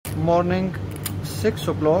morning 6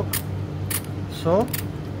 o'clock, so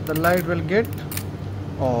the light will get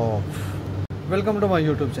off. Welcome to my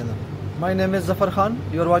YouTube channel. My name is Zafar Khan.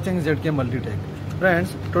 You are watching ZK Multitech.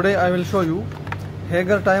 Friends, today I will show you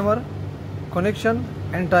Hager timer, connection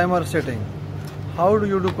and timer setting. How do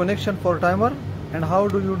you do connection for timer and how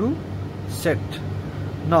do you do set?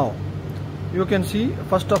 Now you can see,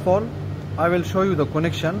 first of all I will show you the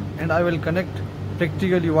connection and I will connect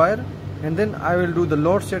practically wire, and then I will do the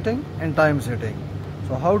load setting and time setting.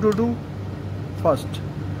 So how to do? First,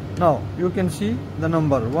 now you can see the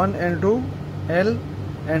number 1 and 2, L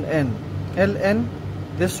and N. L, N,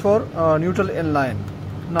 this for neutral N line.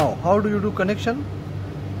 Now how do you do connection?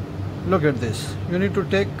 Look at this. You need to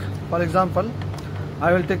take, for example,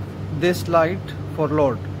 I will take this light for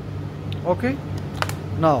load. Okay,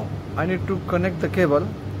 now I need to connect the cable.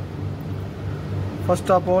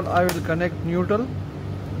 First of all I will connect neutral.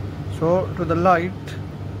 So to the light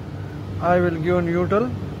I will give neutral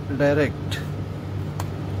direct.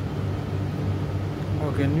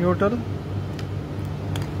 Okay, neutral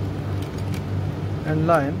and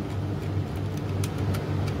line.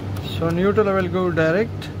 So neutral I will go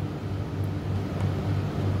direct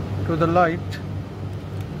to the light.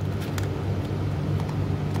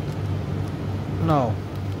 Now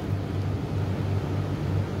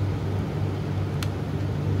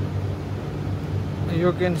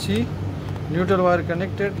you can see neutral wire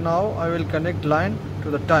connected. Now I will connect line to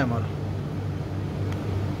the timer.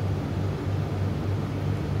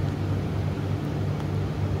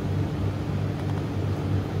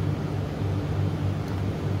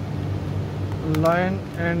 Line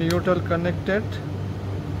and neutral connected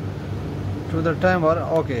to the timer.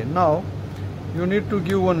 Okay, now you need to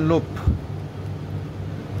give one loop.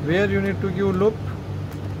 Where you need to give loop?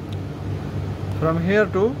 From here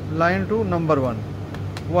to line to number 1.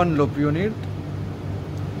 One loop you need.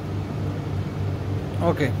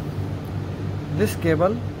 Okay, this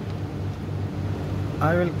cable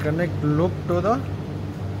I will connect loop to the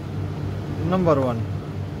number 1.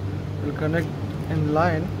 Will connect in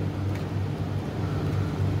line,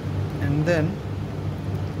 and then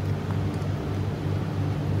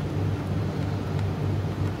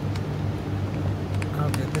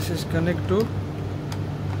okay, this is connect to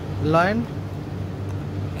line,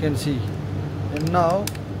 you can see. And now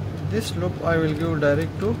this loop I will give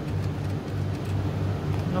direct to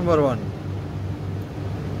number 1,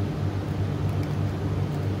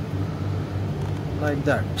 like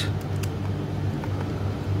that.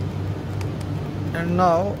 And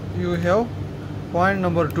now you have point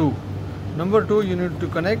number 2. Number 2 you need to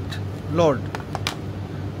connect load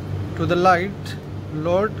to the light.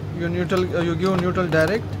 Load you neutral, you give neutral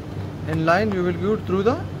direct, and line you will give through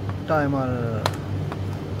the timer.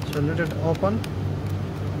 So let it open,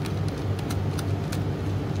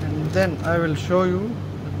 and then I will show you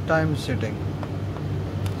the time setting.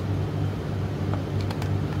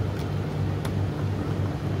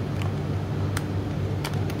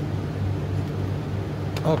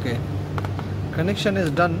 Okay, connection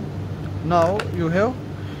is done. Now you have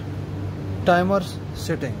timers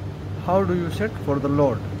setting. How do you set for the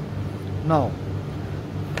load? Now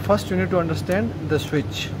first you need to understand the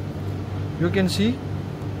switch. You can see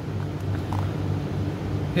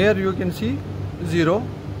here, you can see 0,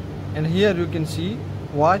 and here you can see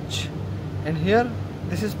watch, and here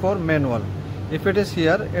this is for manual. If it is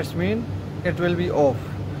here, it means it will be off,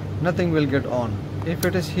 nothing will get on. If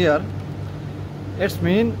it is here, it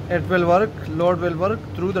means it will work, load will work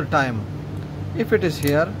through the time. If it is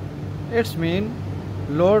here, it means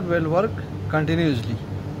load will work continuously.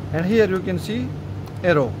 And here you can see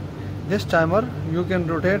arrow. This timer you can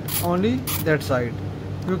rotate only that side,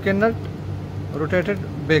 you cannot rotate it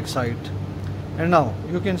back side. And now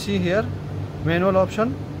you can see here manual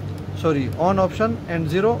option, sorry, on option, and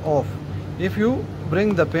 0 off. If you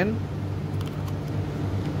bring the pin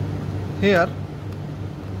here,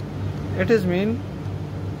 it is mean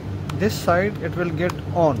this side it will get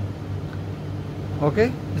on.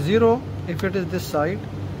 Okay, 0 if it is this side,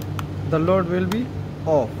 the load will be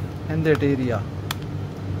off in that area.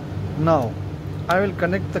 Now I will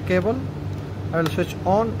connect the cable, I will switch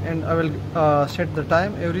on, and I will set the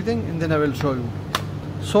time, everything, and then I will show you.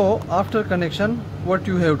 So after connection, what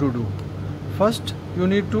you have to do? First you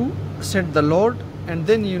need to set the load, and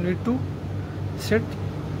then you need to set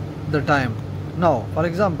the time. Now for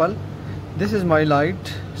example, this is my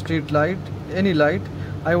light, street light, any light.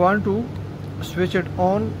 I want to switch it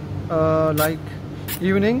on like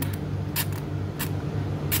evening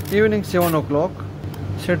 7 o'clock.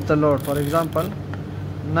 Set the load, for example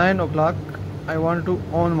 9 o'clock I want to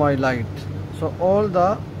on my light. So all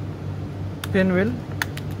the pin will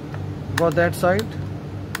go that side,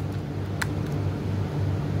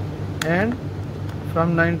 and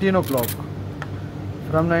from 19 o'clock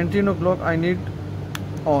I need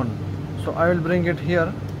on. So I will bring it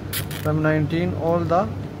here from 19, all the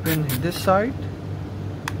pin this side,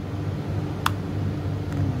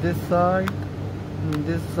 this side,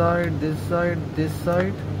 this side, this side, this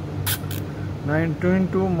side. 19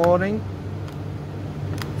 to morning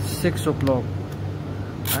 6 o'clock.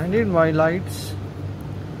 I need my lights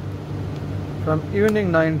from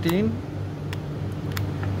evening 19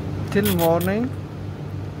 till morning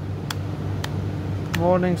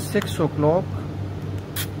 6 o'clock.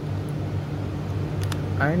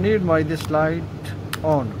 I need my this light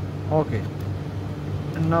on. Okay,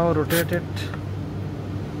 and now rotate it.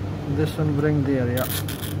 This one bring there, yeah,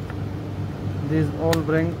 these all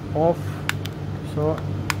bring off. So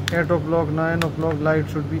 8 o'clock, 9 o'clock light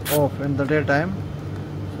should be off in the daytime.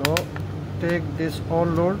 So take this all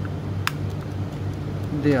load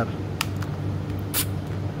there,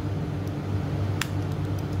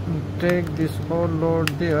 take this all load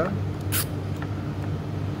there,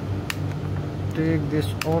 take this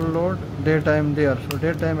all load daytime there. So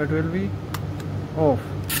daytime it will be off.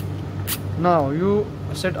 Now you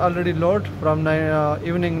set already load from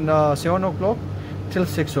evening 7 o'clock till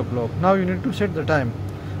 6 o'clock. Now you need to set the time.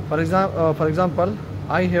 For example,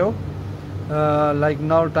 I have like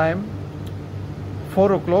now time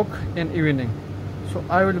 4 o'clock in evening. So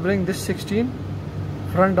I will bring this 16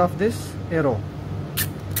 front of this arrow.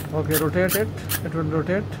 Okay, rotate it. It will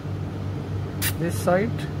rotate this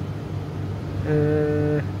side.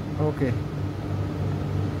 Okay,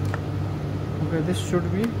 this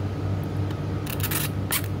should be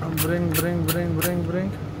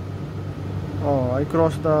bring. Oh, I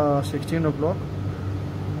crossed the 16 o'clock.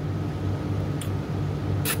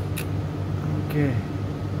 Okay,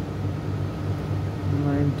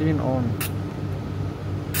 19 on.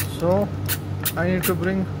 So I need to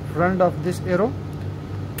bring front of this arrow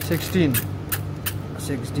 16,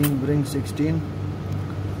 bring 16,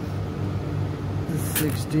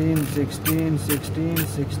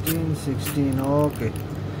 16. Okay,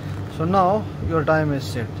 so now your time is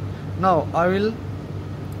set. Now I will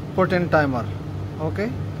put in timer.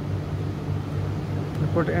 Okay,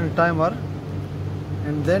 put in timer,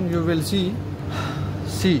 and then you will see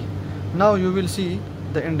now you will see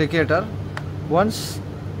the indicator. Once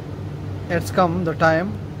it's come the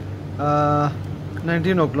time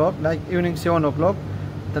 19 o'clock, like evening 7 o'clock,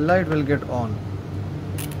 the light will get on.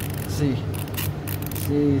 See,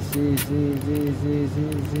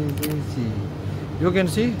 you can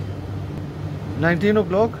see 19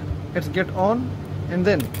 o'clock it's get on, and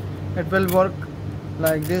then it will work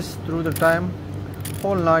like this through the time,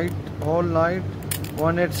 whole night.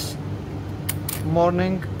 When it's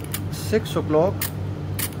morning 6 o'clock,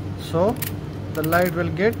 so the light will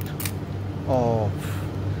get off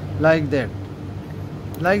like that.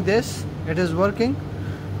 Like this it is working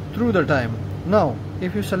through the time. Now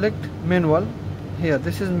if you select manual here,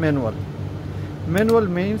 this is manual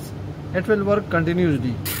means it will work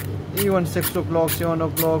continuously, even 6 o'clock, 7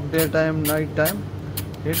 o'clock, daytime, night time,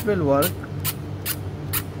 it will work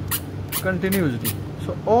continuously.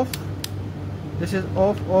 So off, this is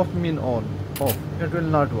off mean on, off, it will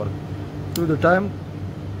not work through the time,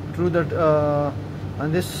 through that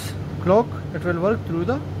and this clock it will work through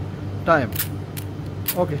the time.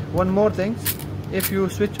 Okay, one more thing, if you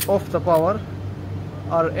switch off the power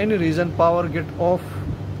or any reason power get off,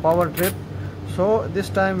 power trip, so this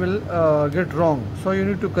time will get wrong, so you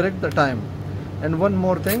need to correct the time. And one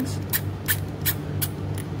more thing,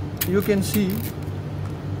 you can see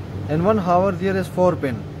in 1 hour there is 4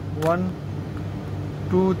 pin, 1,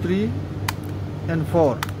 2, 3 and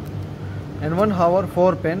 4. In 1 hour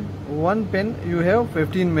 4 pin, 1 pin you have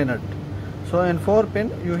 15 minutes, so in 4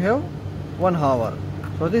 pin you have 1 hour.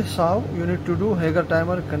 So this is how you need to do Hager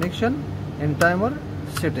timer connection and timer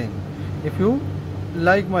setting. If you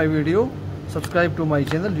like my video, subscribe to my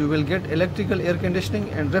channel. You will get electrical, air conditioning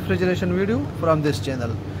and refrigeration video from this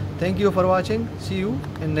channel. Thank you for watching. See you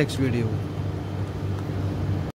in next video.